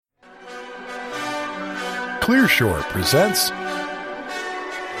Clearshore presents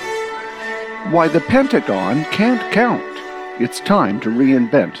Why the Pentagon Can't Count. It's Time to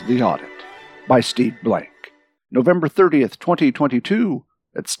Reinvent the Audit by Steve Blank. November 30th, 2022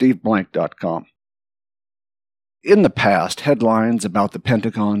 at steveblank.com. In the past, headlines about the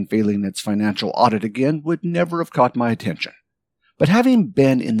Pentagon failing its financial audit again would never have caught my attention. But having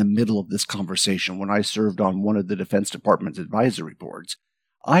been in the middle of this conversation when I served on one of the Defense Department's advisory boards,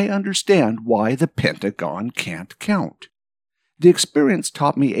 I understand why the Pentagon can't count. The experience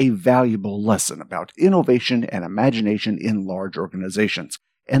taught me a valuable lesson about innovation and imagination in large organizations,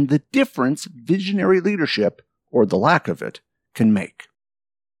 and the difference visionary leadership, or the lack of it, can make.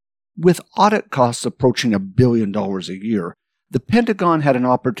 With audit costs approaching $1 billion a year, the Pentagon had an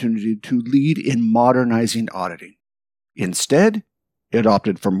opportunity to lead in modernizing auditing. Instead, it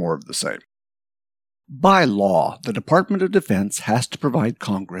opted for more of the same. By law, the Department of Defense has to provide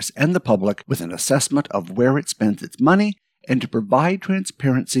Congress and the public with an assessment of where it spends its money and to provide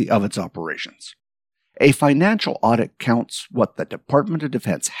transparency of its operations. A financial audit counts what the Department of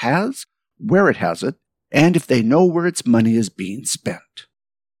Defense has, where it has it, and if they know where its money is being spent.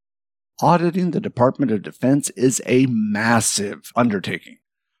 Auditing the Department of Defense is a massive undertaking.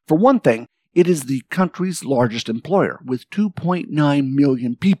 For one thing, it is the country's largest employer, with 2.9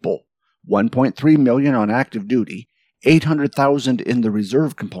 million people, 1.3 million on active duty, 800,000 in the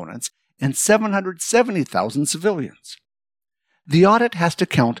reserve components, and 770,000 civilians. The audit has to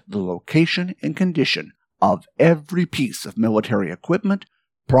count the location and condition of every piece of military equipment,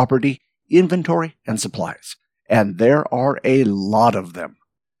 property, inventory, and supplies, and there are a lot of them.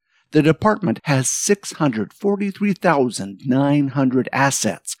 The department has 643,900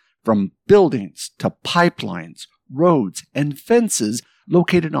 assets, from buildings to pipelines, roads, and fences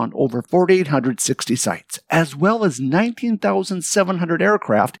located on over 4,860 sites, as well as 19,700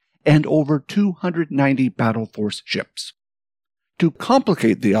 aircraft and over 290 battle force ships. To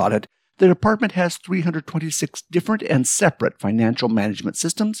complicate the audit, the department has 326 different and separate financial management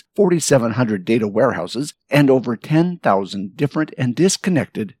systems, 4,700 data warehouses, and over 10,000 different and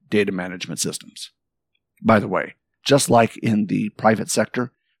disconnected data management systems. By the way, just like in the private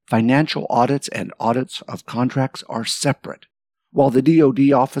sector, financial audits and audits of contracts are separate. While the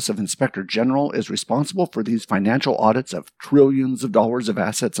DoD Office of Inspector General is responsible for these financial audits of trillions of dollars of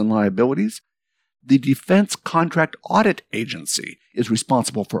assets and liabilities, the Defense Contract Audit Agency is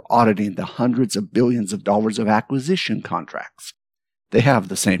responsible for auditing the hundreds of billions of dollars of acquisition contracts. They have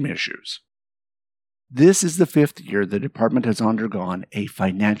the same issues. This is the 5th year the department has undergone a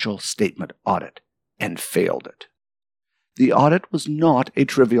financial statement audit and failed it. The audit was not a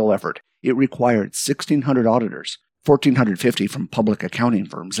trivial effort. It required 1,600 auditors, 1,450 from public accounting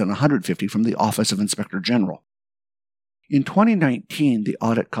firms, and 150 from the Office of Inspector General. In 2019, the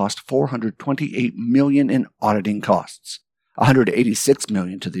audit cost $428 million in auditing costs, $186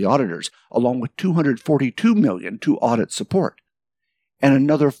 million to the auditors, along with $242 million to audit support, and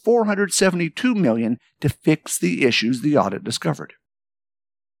another $472 million to fix the issues the audit discovered.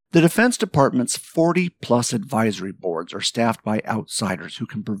 The Defense Department's 40-plus advisory boards are staffed by outsiders who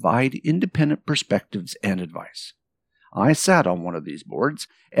can provide independent perspectives and advice. I sat on one of these boards,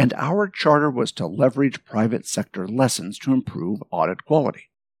 and our charter was to leverage private sector lessons to improve audit quality.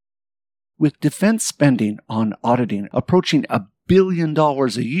 With defense spending on auditing approaching $1 billion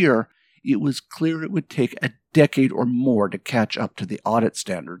a year, it was clear it would take a decade or more to catch up to the audit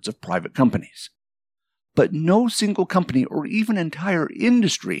standards of private companies. But no single company or even entire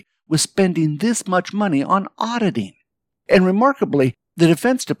industry was spending this much money on auditing. And remarkably, the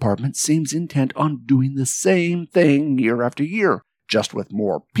Defense Department seems intent on doing the same thing year after year, just with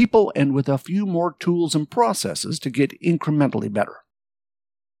more people and with a few more tools and processes to get incrementally better.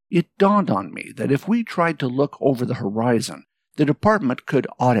 It dawned on me that if we tried to look over the horizon, the department could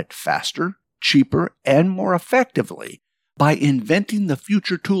audit faster, cheaper, and more effectively by inventing the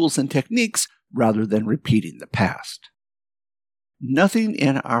future tools and techniques rather than repeating the past. Nothing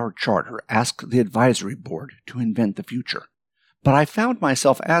in our charter asks the advisory board to invent the future. But I found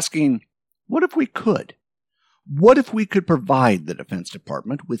myself asking, what if we could? What if we could provide the Defense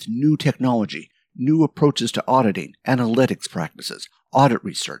Department with new technology, new approaches to auditing, analytics practices, audit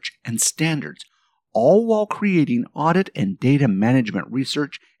research, and standards, all while creating audit and data management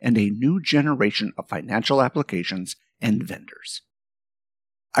research and a new generation of financial applications and vendors?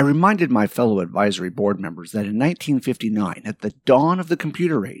 I reminded my fellow advisory board members that in 1959, at the dawn of the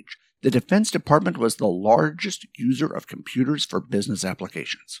computer age, the Defense Department was the largest user of computers for business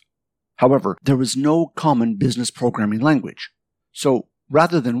applications. However, there was no common business programming language. So,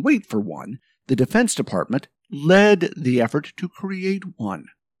 rather than wait for one, the Defense Department led the effort to create one.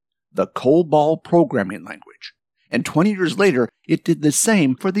 the COBOL programming language. And 20 years later, it did the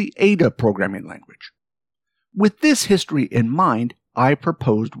same for the Ada programming language. With this history in mind, I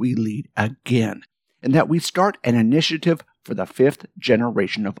proposed we lead again, and that we start an initiative for the 5th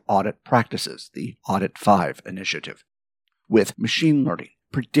generation of audit practices, the Audit 5 initiative, with machine learning,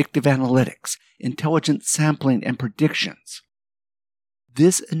 predictive analytics, intelligent sampling and predictions.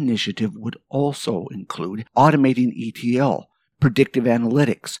 This initiative would also include automating ETL, predictive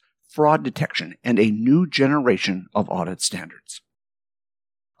analytics, fraud detection, and a new generation of audit standards.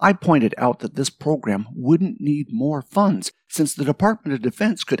 I pointed out that this program wouldn't need more funds since the Department of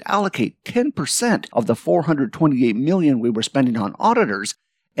Defense could allocate 10% of the $428 million we were spending on auditors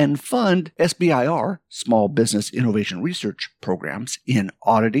and fund SBIR, Small Business Innovation Research programs, in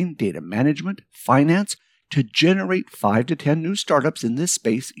auditing, data management, finance, to generate 5 to 10 new startups in this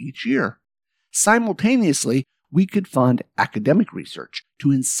space each year. Simultaneously, we could fund academic research to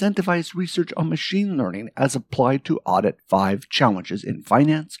incentivize research on machine learning as applied to Audit 5 challenges in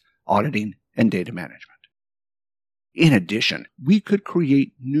finance, auditing, and data management. In addition, we could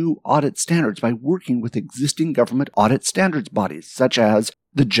create new audit standards by working with existing government audit standards bodies, such as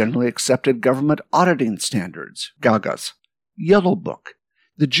the Generally Accepted Government Auditing Standards, GAGAs, Yellow Book,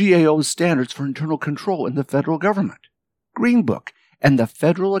 the GAO's Standards for Internal Control in the Federal Government, Green Book, and the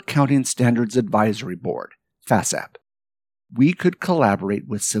Federal Accounting Standards Advisory Board, FASAB. We could collaborate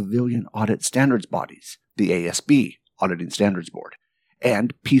with civilian audit standards bodies, the ASB, Auditing Standards Board,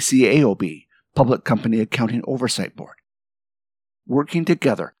 and PCAOB, Public Company Accounting Oversight Board. Working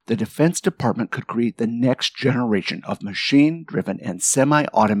together, the Defense Department could create the next generation of machine-driven and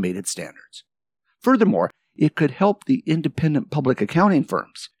semi-automated standards. Furthermore, it could help the independent public accounting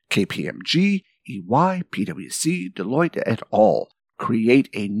firms, KPMG, EY, PwC, Deloitte, et al., create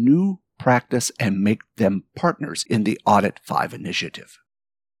a new practice and make them partners in the Audit 5 initiative.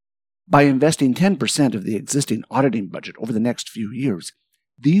 By investing 10% of the existing auditing budget over the next few years,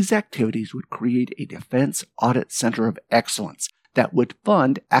 these activities would create a Defense Audit Center of Excellence that would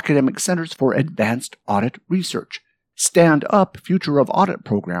fund academic centers for advanced audit research, stand up future of audit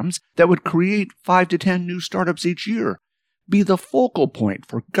programs that would create 5 to 10 new startups each year, be the focal point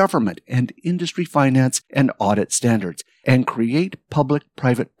for government and industry finance and audit standards, and create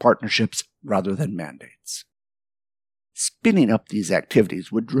public-private partnerships rather than mandates. Spinning up these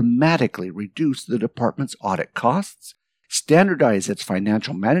activities would dramatically reduce the department's audit costs, standardize its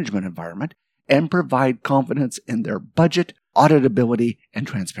financial management environment, and provide confidence in their budget, auditability, and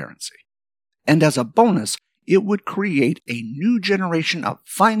transparency. And as a bonus, it would create a new generation of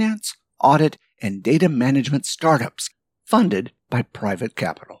finance, audit, and data management startups funded by private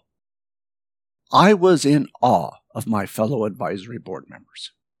capital. I was in awe of my fellow advisory board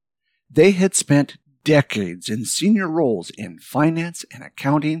members. They had spent decades in senior roles in finance and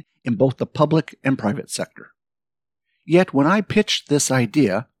accounting in both the public and private sector. Yet when I pitched this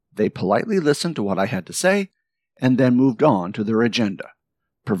idea, they politely listened to what I had to say and then moved on to their agenda,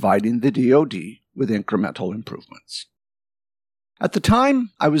 providing the DoD with incremental improvements. At the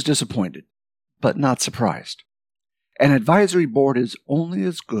time, I was disappointed, but not surprised. An advisory board is only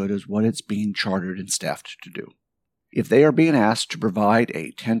as good as what it's being chartered and staffed to do. If they are being asked to provide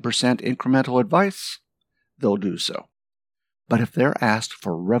a 10% incremental advice, they'll do so. But if they're asked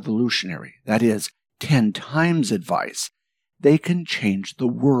for revolutionary, that is, 10 times advice, they can change the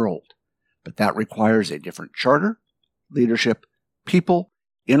world. But that requires a different charter, leadership, people,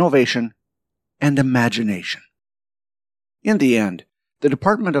 innovation, and imagination. In the end, the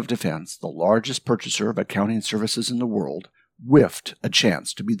Department of Defense, the largest purchaser of accounting services in the world, whiffed a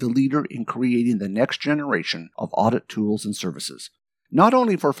chance to be the leader in creating the next generation of audit tools and services, not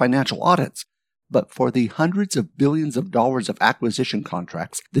only for financial audits, but for the hundreds of billions of dollars of acquisition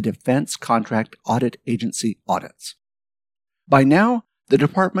contracts the Defense Contract Audit Agency audits. By now, the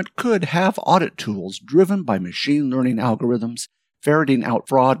department could have audit tools driven by machine learning algorithms, ferreting out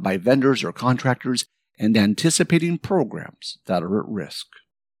fraud by vendors or contractors, and anticipating programs that are at risk.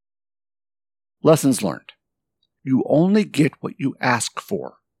 Lessons learned. You only get what you ask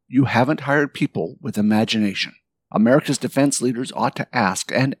for. You haven't hired people with imagination. America's defense leaders ought to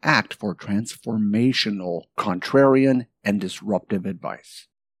ask and act for transformational, contrarian, and disruptive advice,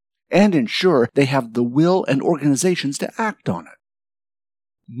 and ensure they have the will and organizations to act on it.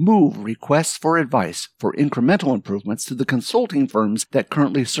 Move requests for advice for incremental improvements to the consulting firms that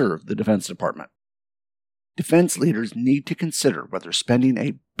currently serve the Defense Department. Defense leaders need to consider whether spending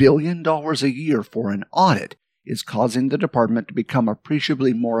 $1 billion a year for an audit is causing the department to become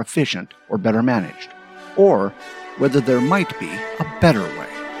appreciably more efficient or better managed, or whether there might be a better way.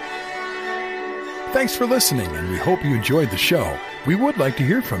 Thanks for listening, and we hope you enjoyed the show. We would like to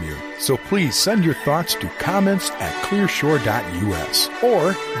hear from you, so please send your thoughts to comments@clearshore.us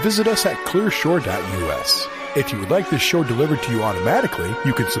or visit us at clearshore.us. If you would like this show delivered to you automatically,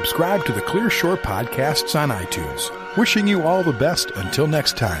 you can subscribe to the Clear Shore podcasts on iTunes. Wishing you all the best until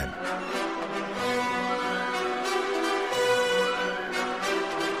next time.